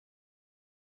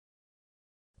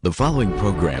The following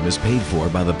program is paid for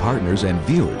by the partners and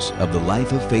viewers of the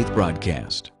Life of Faith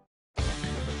broadcast.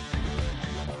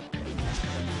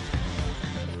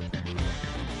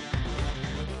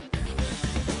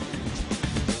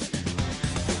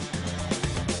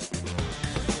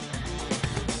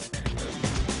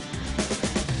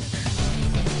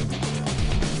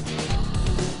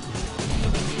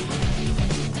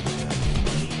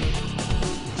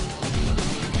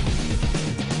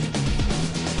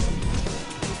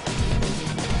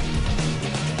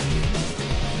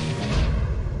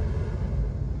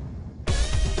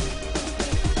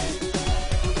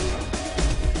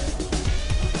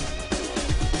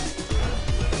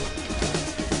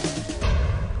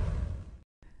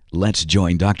 Let's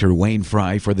join Dr. Wayne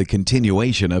Fry for the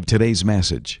continuation of today's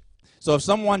message. So if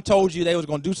someone told you they was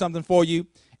going to do something for you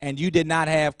and you did not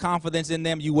have confidence in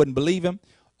them, you wouldn't believe them.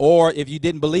 Or if you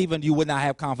didn't believe them, you would not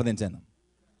have confidence in them.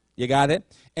 You got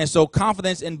it? And so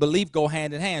confidence and belief go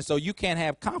hand in hand. So you can't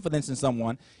have confidence in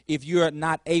someone if you're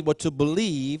not able to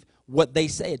believe what they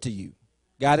said to you.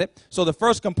 Got it? So the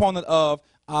first component of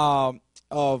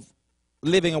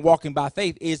living and walking by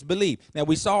faith is belief. Now,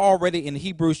 we saw already in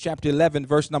Hebrews chapter 11,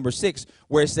 verse number 6,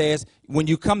 where it says, when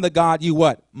you come to God, you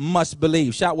what? Must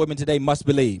believe. Shout with me today, must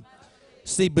believe.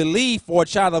 See, belief for a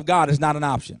child of God is not an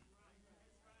option.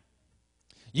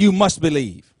 You must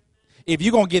believe. If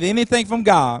you're going to get anything from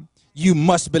God, you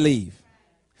must believe.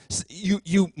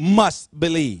 You must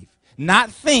believe. Not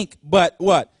think, but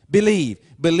what? Believe.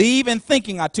 Believe and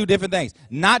thinking are two different things.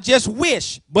 Not just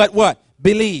wish, but what?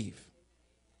 Believe.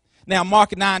 Now, Mark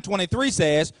 9:23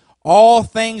 says, all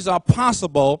things are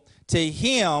possible to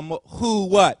him who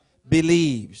what?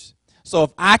 Believes. So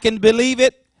if I can believe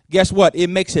it, guess what? It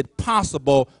makes it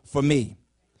possible for me.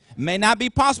 It may not be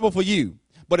possible for you,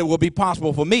 but it will be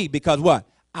possible for me because what?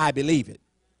 I believe it.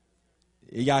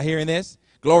 Y'all hearing this?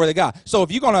 Glory to God. So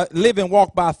if you're going to live and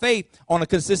walk by faith on a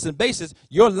consistent basis,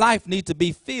 your life needs to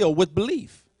be filled with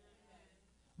belief.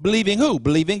 Believing who?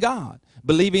 Believing God.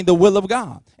 Believing the will of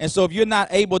God. And so if you're not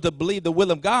able to believe the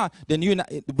will of God, then you're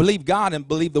not believe God and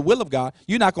believe the will of God,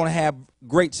 you're not going to have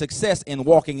great success in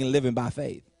walking and living by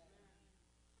faith.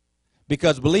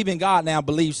 Because believing God now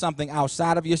believes something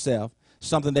outside of yourself,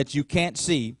 something that you can't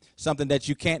see, something that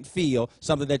you can't feel,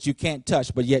 something that you can't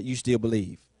touch, but yet you still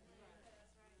believe.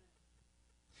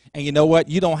 And you know what?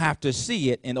 You don't have to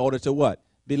see it in order to what?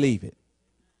 Believe it.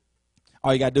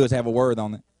 All you got to do is have a word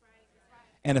on it.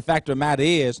 And the fact of the matter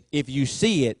is, if you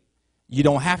see it, you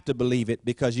don't have to believe it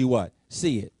because you what?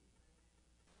 See it.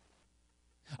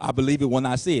 I believe it when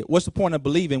I see it. What's the point of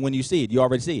believing when you see it? You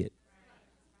already see it.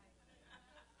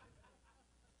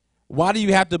 Why do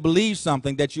you have to believe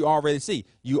something that you already see?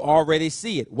 You already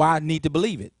see it. Why need to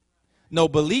believe it? No,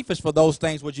 belief is for those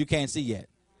things which you can't see yet.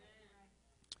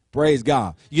 Praise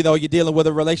God. You know, you're dealing with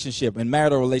a relationship, a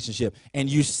marital relationship, and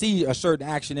you see a certain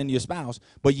action in your spouse,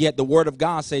 but yet the word of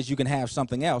God says you can have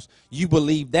something else. You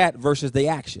believe that versus the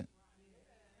action.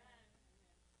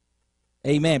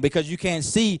 Amen. Because you can't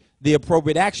see the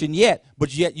appropriate action yet,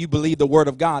 but yet you believe the word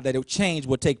of God that a change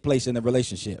will take place in the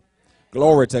relationship.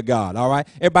 Glory to God. All right.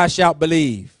 Everybody shout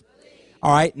believe.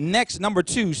 All right. Next, number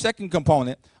two, second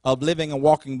component of living and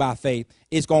walking by faith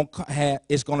is going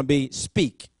to be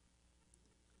speak.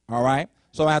 All right.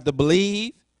 So I have to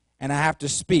believe and I have to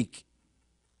speak.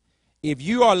 If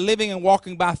you are living and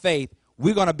walking by faith,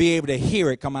 we're going to be able to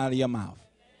hear it come out of your mouth.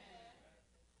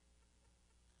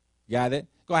 Got it?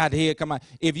 Go ahead to hear it come out.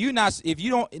 If you're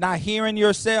not hearing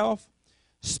yourself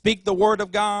speak the word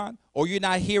of God, or you're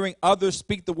not hearing others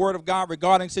speak the word of God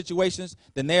regarding situations,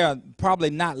 then they are probably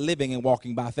not living and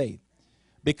walking by faith.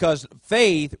 Because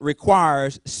faith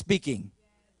requires speaking.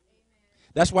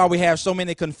 That's why we have so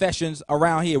many confessions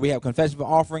around here. We have confession for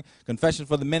offering, confession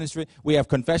for the ministry. We have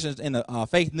confessions in the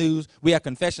faith news. We have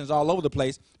confessions all over the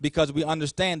place because we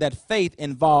understand that faith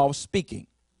involves speaking.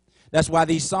 That's why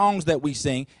these songs that we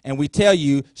sing and we tell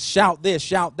you, shout this,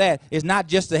 shout that, is not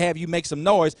just to have you make some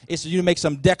noise. It's for you to make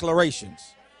some declarations.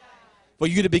 For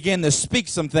you to begin to speak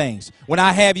some things. When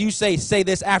I have you say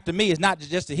this after me, it's not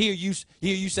just to hear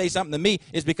you say something to me.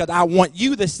 It's because I want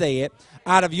you to say it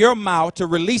out of your mouth, to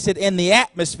release it in the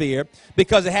atmosphere,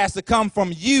 because it has to come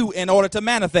from you in order to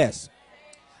manifest.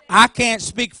 I can't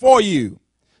speak for you.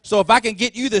 So if I can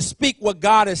get you to speak what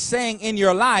God is saying in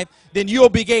your life, then you'll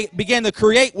begin to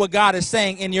create what God is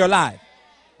saying in your life.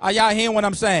 Are y'all hearing what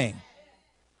I'm saying?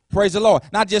 Praise the Lord.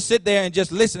 Not just sit there and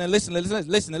just listen and listen and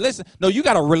listen and listen. No, you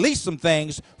got to release some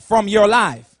things from your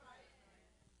life.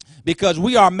 Because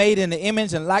we are made in the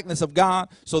image and likeness of God.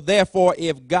 So therefore,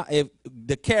 if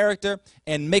the character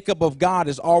and makeup of God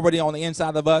is already on the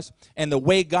inside of us, and the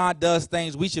way God does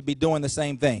things, we should be doing the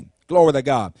same thing. Glory to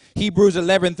God. Hebrews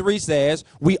 11:3 says,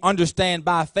 we understand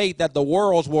by faith that the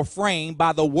worlds were framed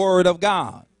by the word of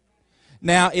God.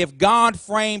 Now, if God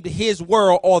framed his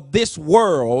world, or this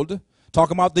world,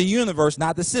 talking about the universe,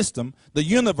 not the system, the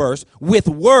universe, with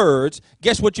words,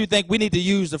 guess what you think we need to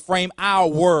use to frame our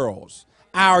worlds,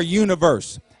 our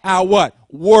universe, our what?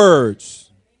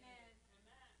 Words.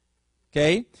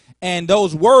 Okay? And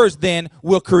those words then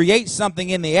will create something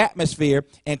in the atmosphere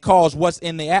and cause what's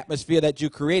in the atmosphere that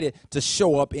you created to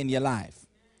show up in your life.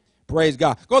 Praise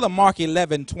God. Go to Mark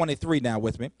 11:23 now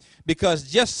with me, because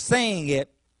just saying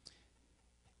it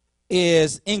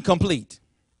is incomplete.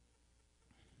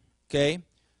 Okay?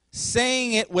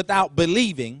 Saying it without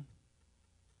believing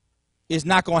is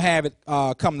not going to have it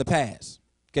come to pass.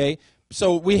 Okay?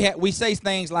 So we say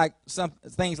things like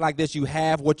this. You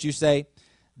have what you say.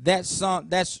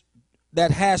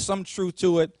 That has some truth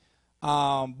to it,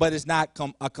 but it's not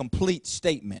a complete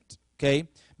statement, okay?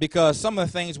 Because some of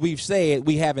the things we've said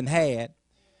we haven't had,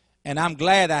 and I'm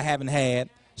glad I haven't had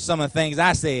some of the things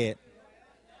I said.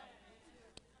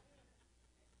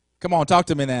 Come on, talk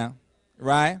to me now,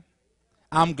 right?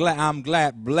 I'm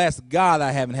glad, bless God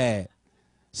I haven't had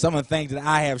some of the things that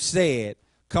I have said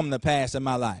come to pass in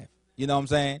my life. You know what I'm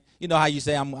saying? You know how you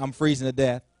say I'm freezing to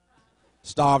death,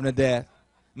 starving to death.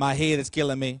 My head is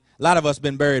killing me. A lot of us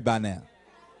been buried by now.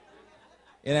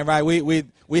 Isn't that right?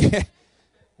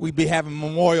 We be having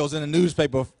memorials in the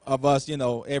newspaper of us,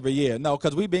 every year. No,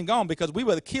 because we've been gone, because we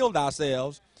would have killed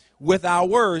ourselves with our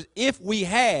words if we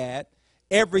had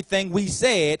everything we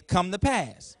said come to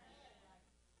pass.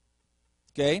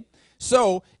 Okay?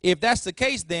 So if that's the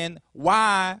case, then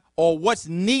why or what's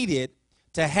needed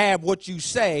to have what you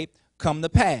say come to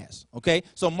pass? Okay,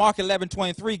 so Mark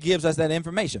 11:23 gives us that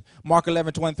information. Mark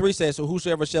 11:23 says, so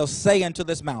whosoever shall say unto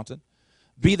this mountain,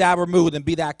 be thou removed and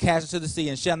be thou cast into the sea,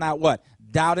 and shall not what?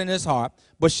 Doubt in his heart,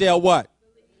 but shall what?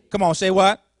 Believe. Come on, say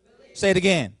what? Believe. Say it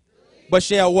again. Believe. But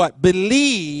shall what?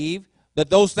 Believe that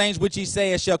those things which he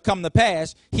says shall come to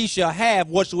pass, he shall have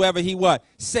whatsoever he what?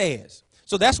 Says.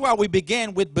 So that's why we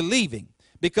begin with believing,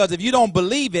 because if you don't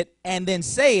believe it and then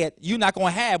say it, you're not going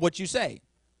to have what you say.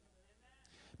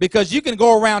 Because you can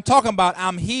go around talking about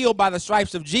I'm healed by the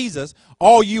stripes of Jesus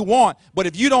all you want, but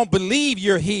if you don't believe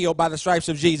you're healed by the stripes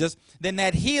of Jesus, then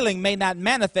that healing may not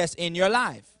manifest in your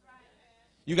life.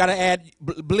 You got to add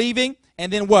believing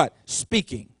and then what?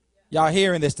 Speaking. Y'all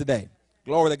hearing this today?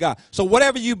 Glory to God. So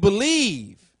whatever you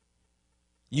believe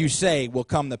you say will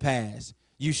come to pass.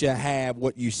 You shall have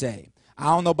what you say. I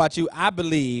don't know about you. I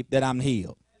believe that I'm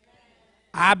healed.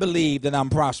 I believe that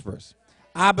I'm prosperous.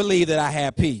 I believe that I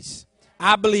have peace.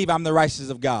 I believe I'm the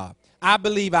righteousness of God. I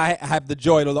believe I have the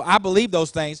joy of the Lord. I believe those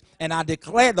things, and I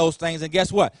declare those things, and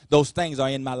guess what? Those things are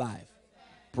in my life.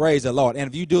 Praise the Lord. And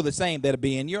if you do the same, that'll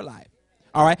be in your life.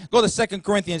 All right, go to 2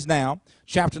 Corinthians now,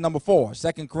 chapter number 4.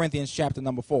 2 Corinthians chapter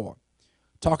number 4.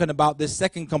 Talking about this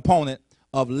second component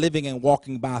of living and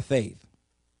walking by faith.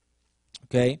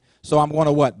 Okay, so I'm going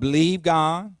to what? Believe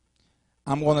God.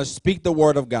 I'm going to speak the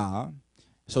word of God.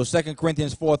 So 2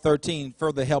 Corinthians 4:13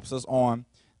 further helps us on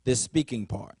this speaking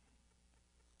part.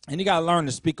 And you got to learn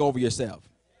to speak over yourself.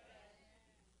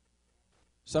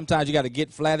 Sometimes you got to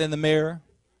get flat in the mirror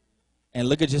and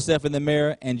look at yourself in the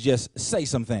mirror and just say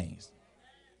some things.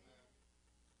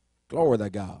 Glory to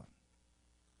God.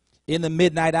 In the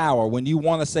midnight hour, when you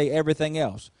want to say everything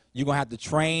else, you're going to have to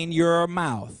train your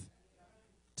mouth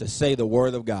to say the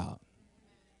word of God.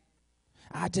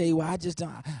 I tell you what, I just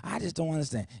don't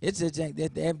understand. It's just,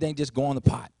 everything just go on the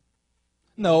pot.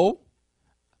 No.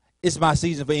 It's my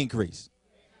season for increase.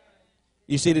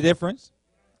 You see the difference?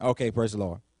 Okay, praise the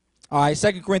Lord. All right,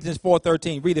 2 Corinthians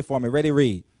 4:13. Read it for me. Ready,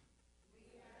 read.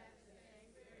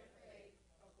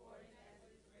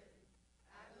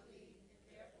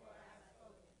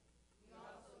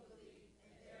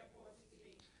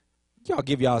 Y'all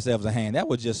give yourselves a hand. That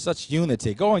was just such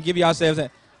unity. Go and give yourselves a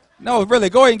hand. No, really,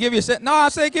 go ahead and give yourself. No, I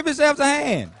say give yourselves a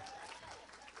hand.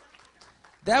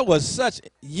 That was such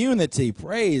unity.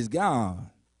 Praise God.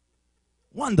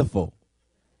 Wonderful.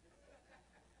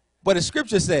 But the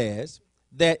scripture says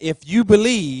that if you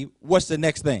believe, what's the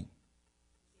next thing?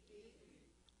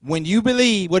 When you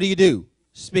believe, what do?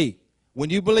 Speak. When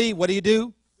you believe, what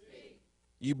do? Speak.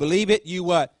 You believe it, you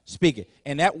what? Speak it.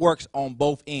 And that works on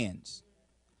both ends.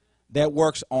 That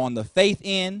works on the faith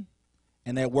end,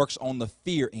 and that works on the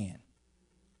fear end.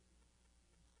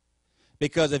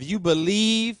 Because if you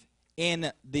believe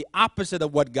in the opposite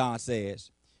of what God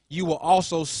says, you will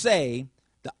also say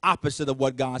the opposite of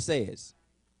what God says.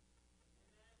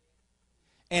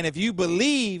 And if you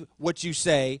believe what you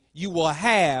say, you will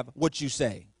have what you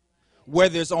say,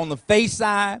 whether it's on the faith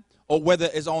side or whether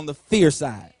it's on the fear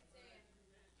side.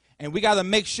 And we got to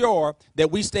make sure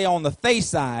that we stay on the faith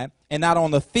side and not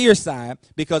on the fear side,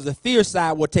 because the fear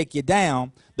side will take you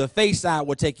down. The faith side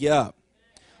will take you up.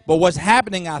 But what's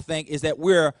happening, I think, is that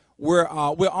we're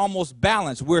almost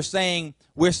balanced. We're saying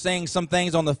some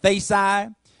things on the faith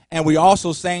side, and we're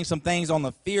also saying some things on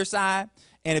the fear side.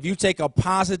 And if you take a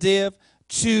positive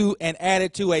 2 and add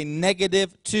it to a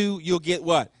negative 2, you'll get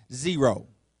what? 0.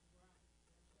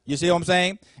 You see what I'm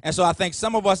saying? And so I think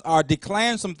some of us are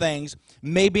declaring some things,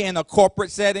 maybe in a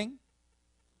corporate setting.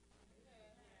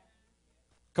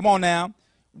 Come on now.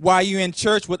 While you're in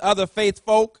church with other faith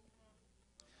folk.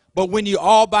 But when you're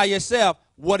all by yourself,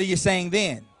 what are you saying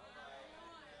then?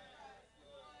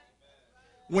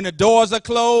 When the doors are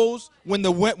closed, when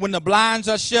the blinds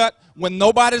are shut, when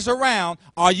nobody's around,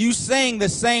 are you saying the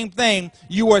same thing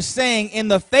you were saying in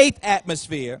the faith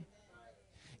atmosphere?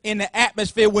 In the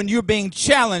atmosphere when you're being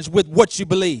challenged with what you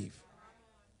believe.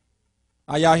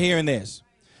 Are y'all hearing this?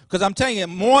 Because I'm telling you,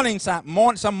 morning,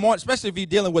 especially if you're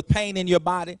dealing with pain in your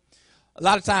body, a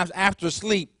lot of times after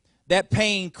sleep, that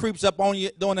pain creeps up on you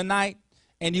during the night,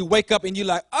 and you wake up and you're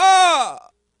like, oh!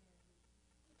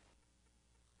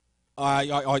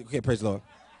 Okay, praise the Lord.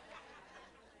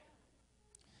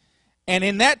 And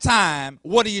in that time,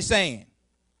 what are you saying?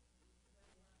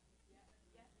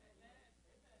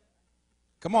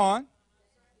 Come on.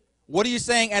 What are you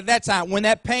saying at that time when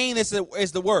that pain is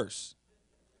the worst?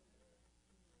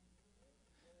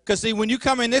 Because, see, when you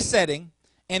come in this setting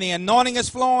and the anointing is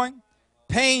flowing,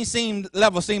 pain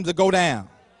level seems to go down.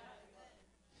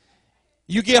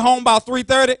 You get home about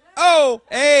 3:30. Oh,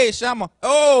 hey, Shama.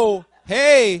 Oh,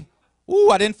 hey.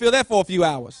 Ooh, I didn't feel that for a few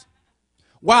hours.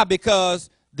 Why? Because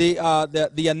the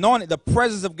anointing, the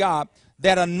presence of God,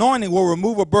 that anointing will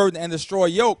remove a burden and destroy a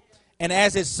yoke. And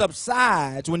as it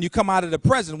subsides, when you come out of the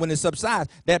presence, when it subsides,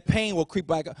 that pain will creep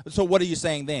back up. So what are you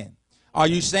saying then? Are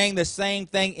you saying the same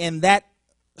thing in that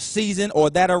season or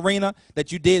that arena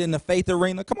that you did in the faith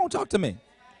arena? Come on, talk to me.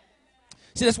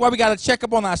 See, that's why we got to check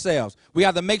up on ourselves. We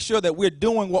got to make sure that we're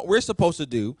doing what we're supposed to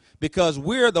do, because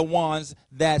we're the ones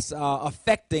that's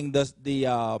affecting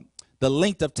the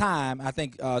length of time. I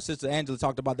think Sister Angela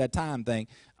talked about that time thing,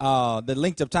 the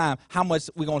length of time, how much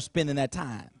we're going to spend in that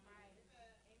time.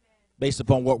 Based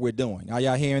upon what we're doing. Are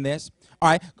y'all hearing this? All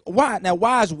right.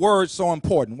 Why is word so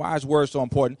important? Why is word so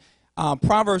important?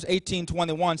 Proverbs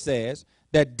 18:21 says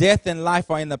that death and life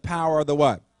are in the power of the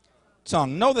what?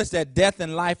 Tongue. Notice that death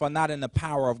and life are not in the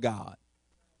power of God.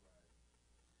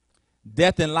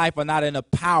 Death and life are not in the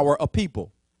power of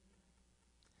people.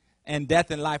 And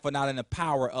death and life are not in the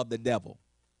power of the devil.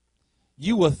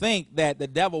 You will think that the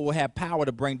devil will have power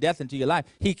to bring death into your life.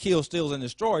 He kills, steals, and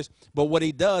destroys. But what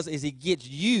he does is he gets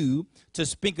you to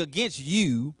speak against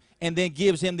you and then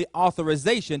gives him the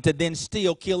authorization to then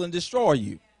steal, kill, and destroy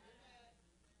you.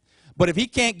 But if he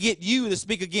can't get you to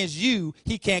speak against you,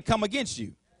 he can't come against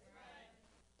you.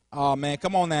 Oh, man,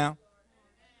 come on now.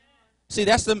 See,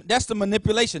 that's the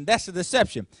manipulation. That's the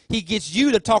deception. He gets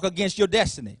you to talk against your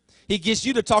destiny. He gets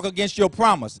you to talk against your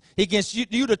promise. He gets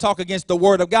you to talk against the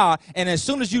word of God. And as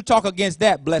soon as you talk against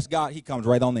that, bless God, he comes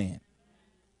right on in.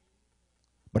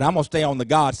 But I'm going to stay on the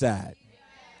God side.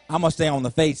 I'm going to stay on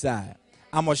the faith side.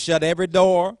 I'm going to shut every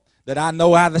door that I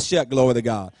know how to shut, glory to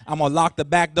God. I'm going to lock the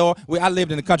back door. I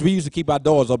lived in the country. We used to keep our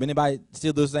doors open. Anybody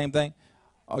still do the same thing?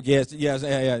 Oh, yes.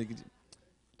 Yeah.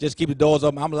 Just keep the doors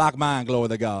open. I'm going to lock mine, glory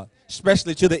to God.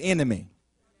 Especially to the enemy.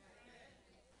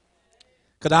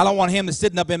 Because I don't want him to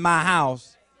sitting up in my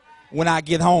house when I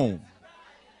get home.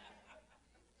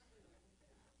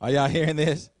 Are y'all hearing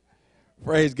this?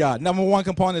 Praise God. Number 1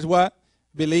 component is what?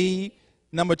 Believe.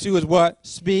 Number 2 is what?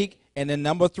 Speak. And then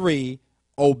number 3,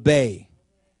 obey.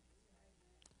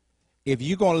 If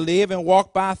you're going to live and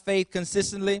walk by faith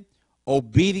consistently,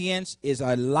 obedience is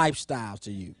a lifestyle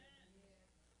to you.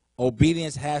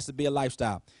 Obedience has to be a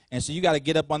lifestyle. And so you got to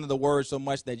get up under the word so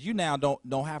much that you now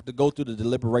don't have to go through the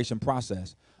deliberation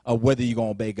process of whether you're going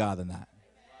to obey God or not.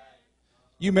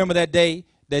 You remember that day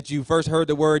that you first heard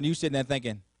the word and you sitting there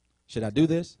thinking, should I do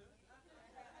this?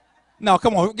 No,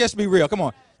 come on, let's be real. Come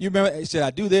on. You remember, should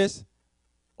I do this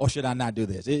or should I not do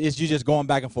this? It's you just going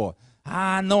back and forth.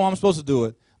 I know I'm supposed to do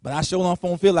it, but I sure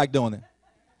don't feel like doing it.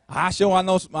 I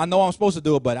know I'm supposed to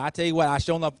do it, but I tell you what, I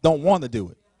sure enough don't want to do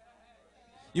it.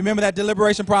 You remember that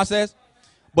deliberation process?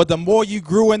 But the more you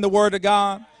grew in the word of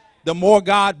God, the more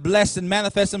God blessed and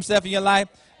manifests himself in your life.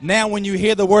 Now when you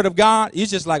hear the word of God, you're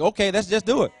just like, okay, let's just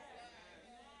do it.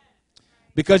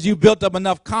 Because you built up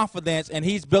enough confidence and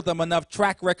he's built up enough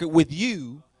track record with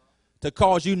you to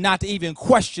cause you not to even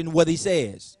question what he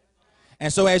says.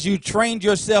 And so as you trained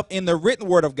yourself in the written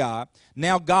word of God,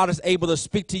 now God is able to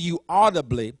speak to you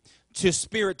audibly to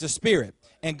spirit.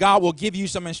 And God will give you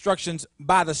some instructions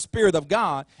by the Spirit of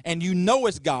God, and you know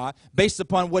it's God based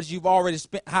upon what you've already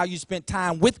spent, how you spent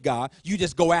time with God. You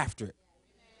just go after it.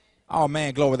 Oh,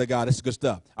 man, glory to God. This is good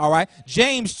stuff. All right.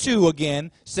 James 2, again,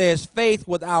 says faith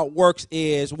without works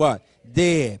is what?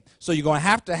 Dead. So you're going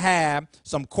to have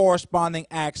some corresponding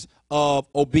acts of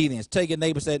obedience. Tell your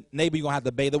neighbor, say, neighbor, you're going to have to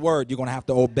obey the word. You're going to have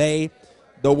to obey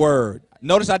the word.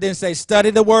 Notice I didn't say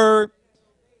study the word.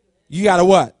 You got to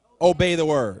what? Obey the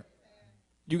word.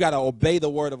 You got to obey the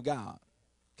word of God.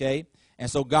 Okay? And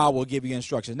so God will give you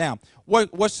instructions. Now,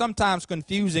 what's sometimes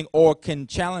confusing or can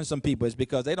challenge some people is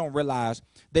because they don't realize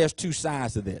there's two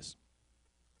sides to this.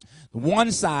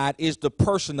 One side is the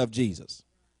person of Jesus.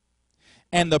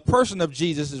 And the person of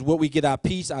Jesus is what we get our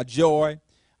peace, our joy,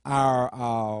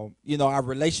 our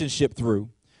relationship through.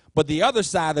 But the other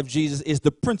side of Jesus is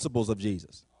the principles of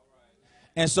Jesus.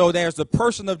 And so there's the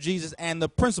person of Jesus and the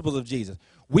principles of Jesus.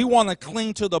 We want to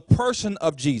cling to the person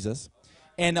of Jesus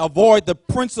and avoid the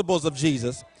principles of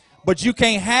Jesus. But you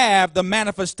can't have the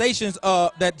manifestations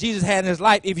that Jesus had in his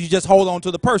life if you just hold on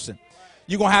to the person.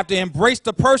 You're going to have to embrace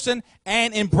the person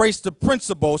and embrace the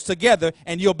principles together,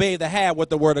 and you'll be able to have what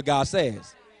the Word of God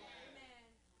says.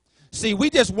 See, we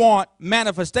just want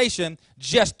manifestation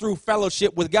just through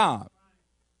fellowship with God.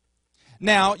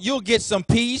 Now, you'll get some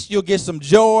peace, you'll get some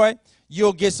joy,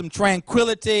 you'll get some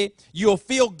tranquility, you'll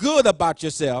feel good about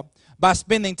yourself by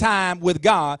spending time with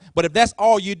God. But if that's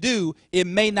all you do, it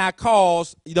may not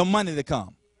cause the money to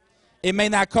come. It may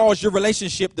not cause your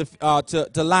relationship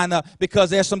to line up because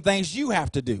there's some things you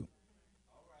have to do.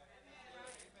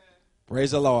 Praise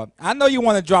the Lord. I know you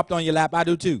want to drop it on your lap. I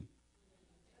do too.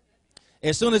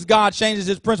 As soon as God changes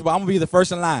his principle, I'm going to be the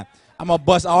first in line. I'm going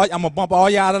to bump all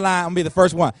you out of line. I'm going to be the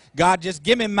first one. God, just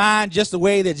give me mine just the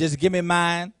way that just give me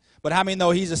mine. But how many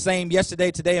know he's the same yesterday,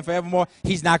 today, and forevermore?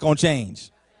 He's not going to change.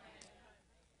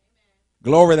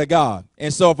 Glory to God.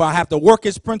 And so if I have to work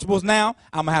his principles now,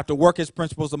 I'm going to have to work his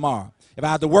principles tomorrow. If I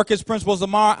have to work his principles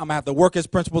tomorrow, I'm going to have to work his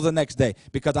principles the next day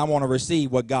because I want to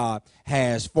receive what God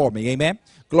has for me. Amen?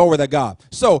 Glory to God.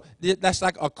 So that's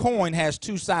like a coin has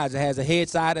two sides. It has a head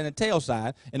side and a tail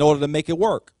side in order to make it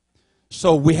work.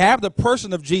 So we have the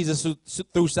person of Jesus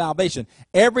through salvation.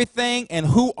 Everything and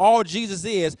who all Jesus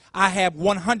is, I have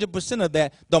 100% of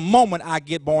that the moment I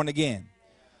get born again.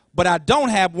 But I don't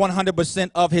have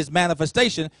 100% of his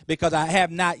manifestation because I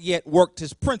have not yet worked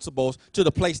his principles to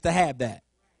the place to have that.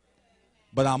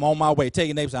 But I'm on my way. Tell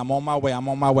your neighbor, I'm on my way. I'm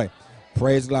on my way.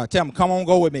 Praise God. Tell them, come on,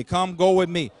 go with me. Come go with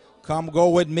me. Come go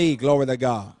with me. Glory to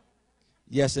God.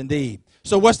 Yes, indeed.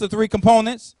 So what's the three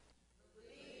components?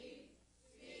 Believe,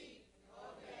 seek,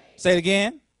 obey. Say it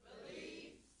again.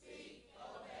 Believe, seek,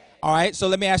 obey. All right, so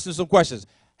let me ask you some questions.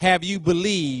 Have you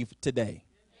believed today?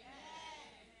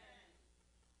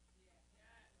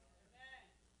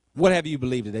 What have you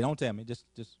believed today? Don't tell me.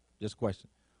 Just question.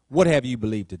 What have you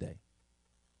believed today?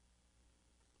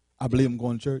 I believe I'm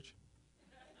going to church.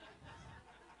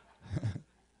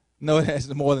 No, that's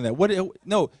more than that. What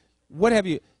have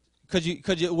you?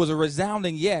 Because it was a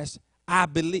resounding yes. I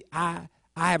believe. I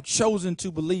have chosen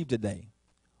to believe today.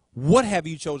 What have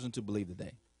you chosen to believe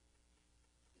today?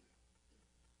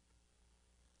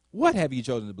 What have you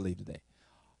chosen to believe today?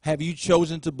 Have you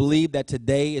chosen to believe that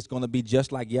today is going to be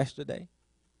just like yesterday?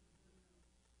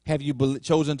 Have you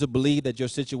chosen to believe that your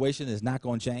situation is not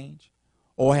going to change?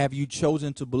 Or have you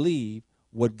chosen to believe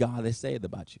what God has said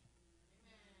about you?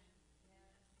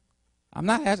 I'm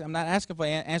not asking for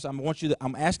an answer.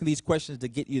 I'm asking these questions to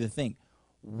get you to think.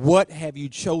 What have you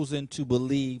chosen to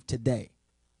believe today?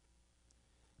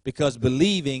 Because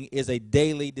believing is a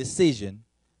daily decision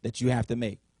that you have to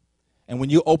make. And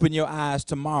when you open your eyes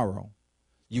tomorrow,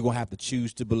 you're going to have to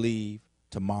choose to believe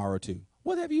tomorrow too.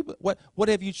 What have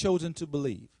you chosen to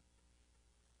believe?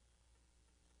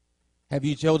 Have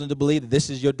you chosen to believe that this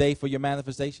is your day for your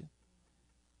manifestation?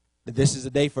 That this is a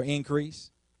day for increase?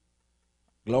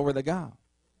 Glory to God.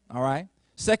 All right.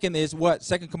 Second is what?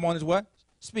 Second component is what?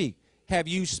 Speak. Have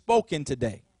you spoken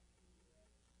today?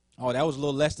 Oh, that was a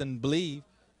little less than believe.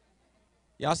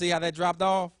 Y'all see how that dropped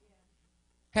off?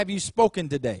 Have you spoken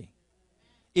today?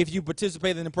 If you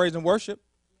participated in the praise and worship,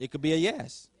 it could be a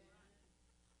yes.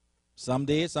 Some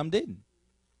did, some didn't.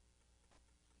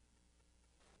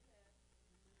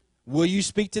 Will you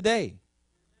speak today?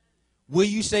 Will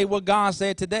you say what God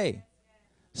said today?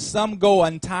 Some go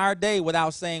an entire day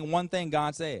without saying one thing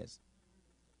God says.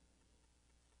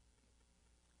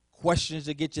 Questions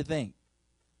to get you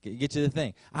to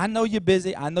think. I know you're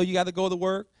busy. I know you got to go to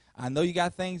work. I know you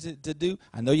got things to do.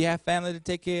 I know you have family to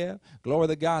take care of. Glory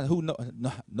to God.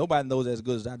 Nobody knows as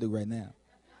good as I do right now.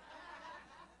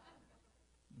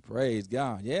 Praise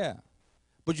God, yeah.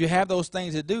 But you have those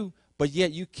things to do, but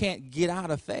yet you can't get out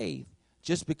of faith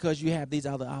just because you have these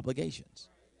other obligations.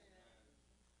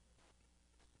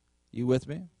 You with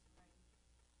me?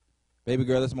 Baby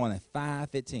girl this morning,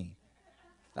 5:15.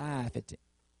 5:15.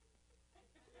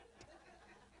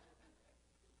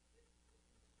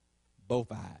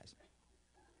 Both eyes.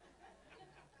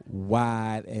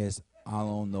 Wide as I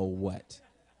don't know what.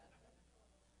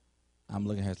 I'm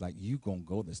looking at her like, you gonna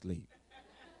go to sleep.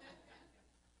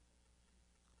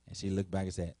 And she looked back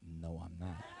and said, no, I'm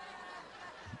not.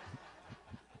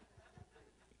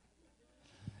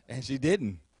 And she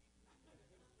didn't.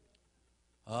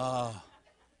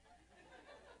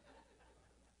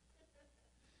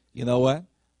 You know what?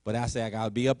 But I said, I got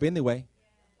to be up anyway.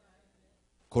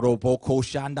 Come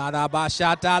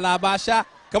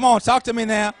on, talk to me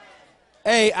now.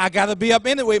 Hey, I got to be up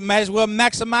anyway. Might as well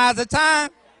maximize the time.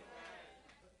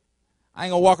 I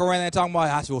ain't going to walk around there talking about,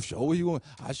 I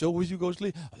sure wish you go to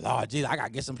sleep. Lord Jesus, I got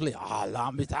to get some sleep. Oh,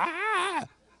 Lord,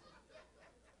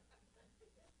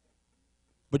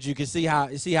 But you can see how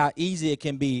easy it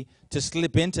can be to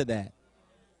slip into that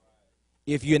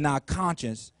if you're not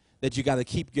conscious that you got to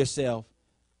keep yourself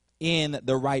in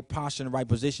the right posture, and the right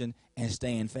position, and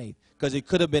stay in faith. Because it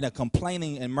could have been a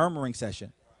complaining and murmuring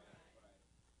session,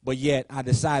 but yet I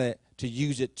decided to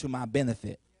use it to my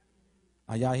benefit.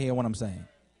 Are y'all hearing what I'm saying?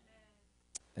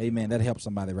 Amen. That helps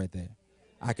somebody right there.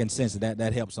 I can sense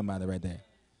that helps somebody right there.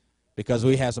 Because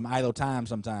we have some idle time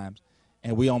sometimes,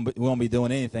 and we won't be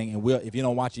doing anything, and if you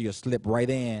don't watch it, you'll slip right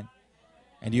in,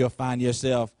 and you'll find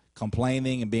yourself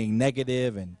complaining and being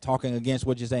negative and talking against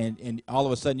what you're saying, and all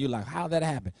of a sudden you're like, how did that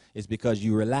happen? It's because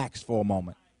you relaxed for a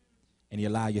moment, and you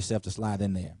allow yourself to slide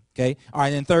in there. Okay? All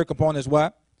right, and third component is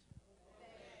what?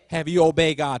 Have you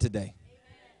obeyed God today?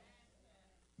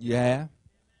 You have?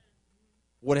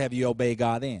 What have you obeyed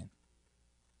God in?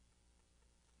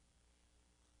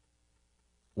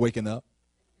 Waking up?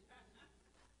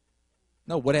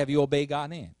 No, what have you obeyed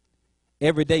God in?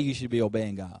 Every day you should be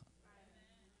obeying God.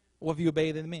 What have you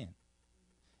obeyed Him in?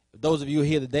 Those of you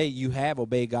here today, you have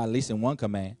obeyed God at least in one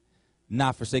command,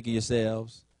 not forsaking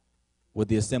yourselves with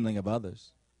the assembling of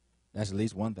others. That's at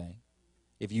least one thing.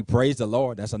 If you praise the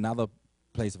Lord, that's another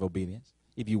place of obedience.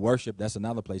 If you worship, that's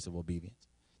another place of obedience.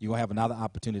 You're going to have another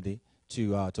opportunity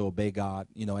to obey God,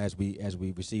 as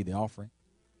we receive the offering.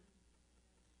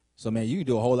 So, man, you can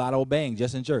do a whole lot of obeying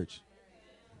just in church.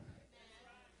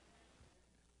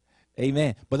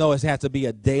 Amen. But no, it has to be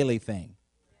a daily thing.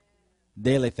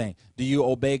 Daily thing. Do you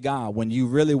obey God when you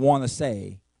really want to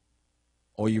say,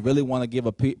 or you really want to give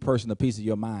a person a piece of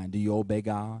your mind? Do you obey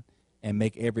God and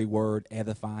make every word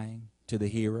edifying to the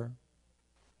hearer?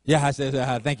 Yeah, I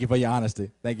said, thank you for your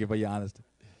honesty. Thank you for your honesty.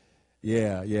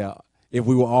 Yeah. If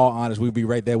we were all honest, we'd be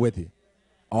right there with you.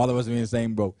 All of us are in the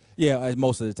same boat. Yeah,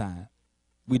 most of the time.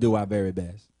 We do our very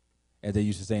best. As they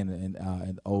used to say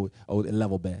in old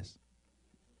level best.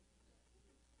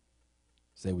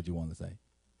 Say what you want to say.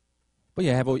 But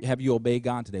yeah, have you obeyed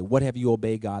God today? What have you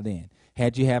obeyed God in?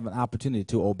 Had you have an opportunity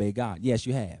to obey God? Yes,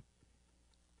 you have.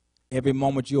 Every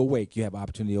moment you awake, you have an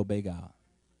opportunity to obey God.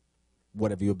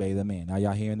 What have you obeyed them in? Are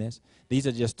y'all hearing this? These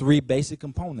are just three basic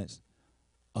components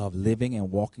of living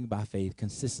and walking by faith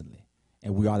consistently.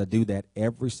 And we ought to do that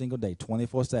every single day,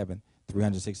 24/7,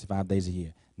 365 days a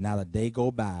year. Not a day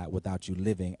go by without you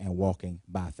living and walking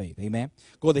by faith. Amen?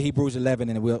 Go to Hebrews 11,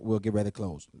 and we'll get ready to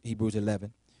close. Hebrews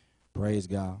 11. Praise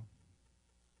God.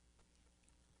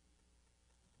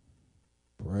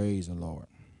 Praise the Lord.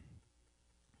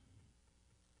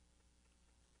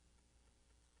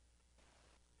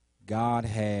 God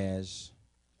has,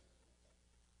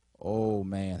 oh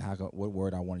man, what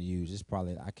word I want to use? It's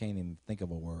probably, I can't even think of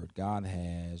a word. God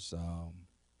has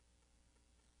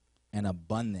an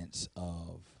abundance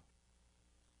of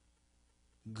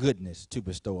goodness to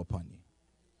bestow upon you.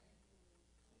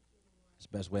 It's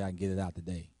the best way I can get it out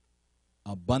today.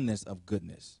 Abundance of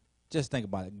goodness. Just think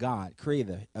about it. God,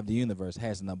 creator of the universe,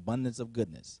 has an abundance of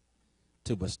goodness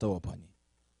to bestow upon you.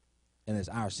 And it's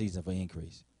our season for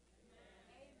increase.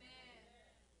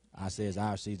 I say it's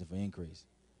our season for increase.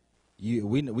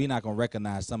 We're not going to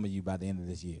recognize some of you by the end of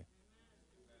this year.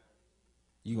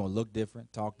 You're going to look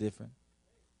different, talk different.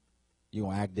 You're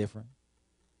going to act different.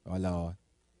 Oh, Lord.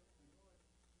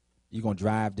 You're going to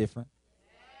drive different.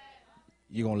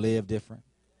 You're going to live different.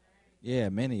 Yeah,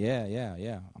 many,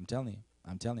 yeah. I'm telling you.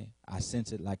 I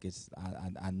sense it like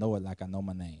I know it like I know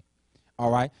my name.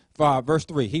 All right. For verse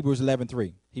 3, Hebrews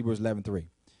 11:3. Hebrews 11:3.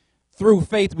 Through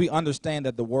faith we understand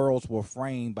that the worlds were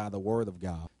framed by the word of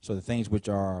God, so the things which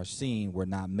are seen were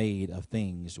not made of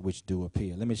things which do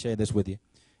appear. Let me share this with you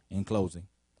in closing.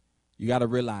 You got to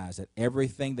realize that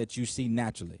everything that you see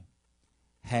naturally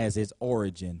has its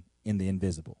origin in the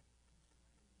invisible.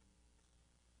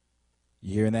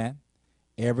 You hearing that?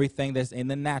 Everything that's in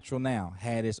the natural now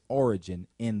had its origin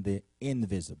in the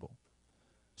invisible.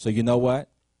 So you know what?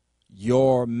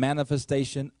 Your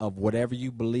manifestation of whatever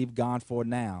you believe God for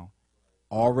now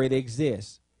already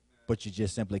exists, but you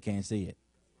just simply can't see it.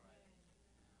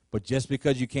 But just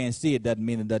because you can't see it doesn't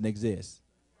mean it doesn't exist.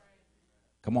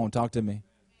 Come on, talk to me.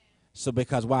 So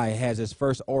because why? It has its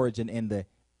first origin in the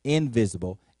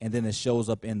invisible, and then it shows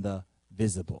up in the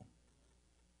visible.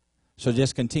 So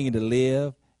just continue to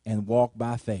live and walk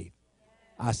by faith.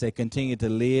 I say continue to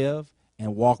live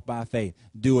and walk by faith.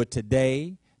 Do it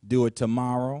today, do it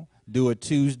tomorrow, do it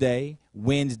Tuesday,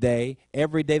 Wednesday,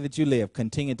 every day that you live.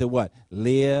 Continue to what?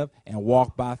 Live and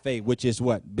walk by faith, which is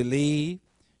what? Believe,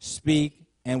 speak,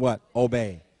 and what?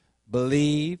 Obey.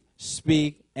 Believe,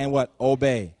 speak, and what?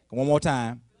 Obey. One more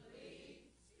time. Believe,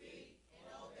 speak, and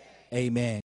obey.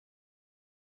 Amen.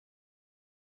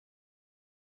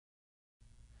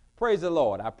 Praise the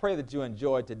Lord. I pray that you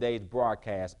enjoyed today's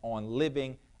broadcast on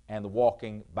living and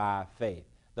walking by faith.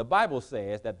 The Bible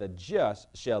says that the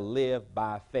just shall live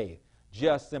by faith.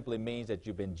 Just simply means that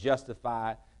you've been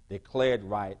justified, declared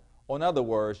right. Or in other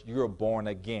words, you're born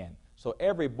again. So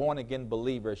every born-again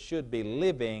believer should be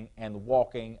living and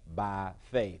walking by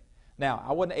faith. Now,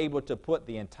 I wasn't able to put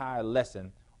the entire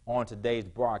lesson on today's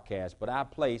broadcast, but I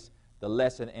placed the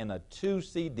lesson in a 2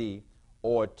 CD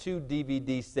or 2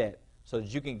 DVD set so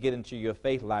that you can get into your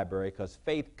faith library, because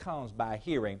faith comes by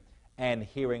hearing, and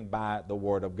hearing by the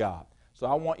Word of God. So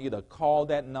I want you to call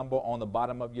that number on the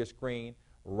bottom of your screen,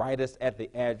 write us at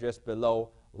the address below,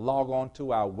 log on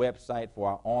to our website for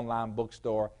our online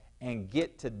bookstore, and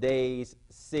get today's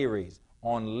series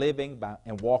on living by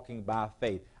and walking by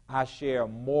faith. I share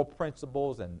more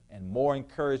principles and more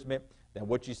encouragement than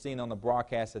what you've seen on the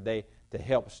broadcast today to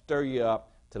help stir you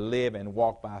up to live and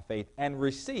walk by faith and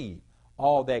receive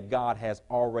all that God has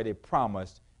already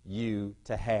promised you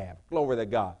to have. Glory to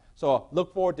God. So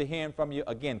look forward to hearing from you.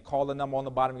 Again, call the number on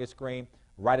the bottom of your screen.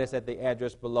 Write us at the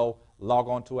address below. Log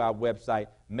on to our website.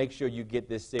 Make sure you get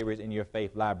this series in your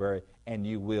faith library, and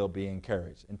you will be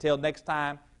encouraged. Until next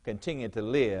time, continue to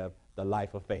live the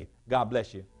life of faith. God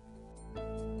bless you.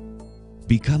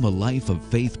 Become a Life of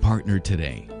Faith partner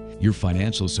today. Your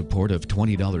financial support of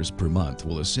 $20 per month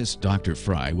will assist Dr.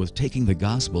 Fry with taking the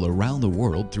gospel around the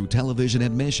world through television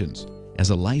and missions.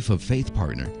 As a Life of Faith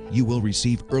partner, you will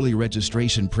receive early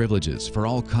registration privileges for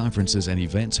all conferences and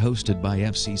events hosted by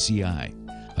FCCI,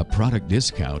 a product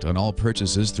discount on all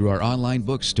purchases through our online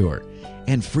bookstore,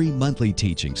 and free monthly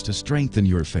teachings to strengthen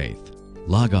your faith.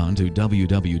 Log on to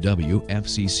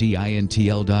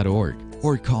www.fccintl.org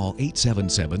or call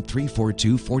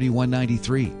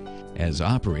 877-342-4193 as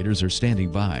operators are standing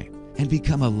by, and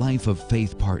become a Life of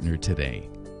Faith partner today.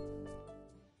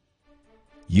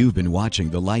 You've been watching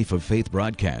the Life of Faith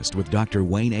broadcast with Dr.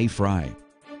 Wayne A. Fry.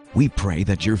 We pray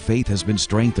that your faith has been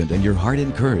strengthened and your heart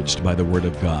encouraged by the Word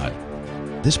of God.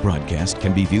 This broadcast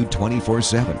can be viewed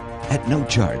 24/7 at no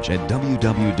charge at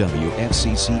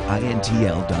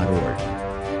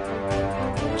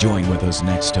www.fccintl.org. Join with us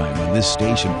next time on this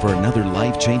station for another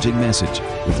life-changing message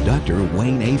with Dr.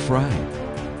 Wayne A. Fry.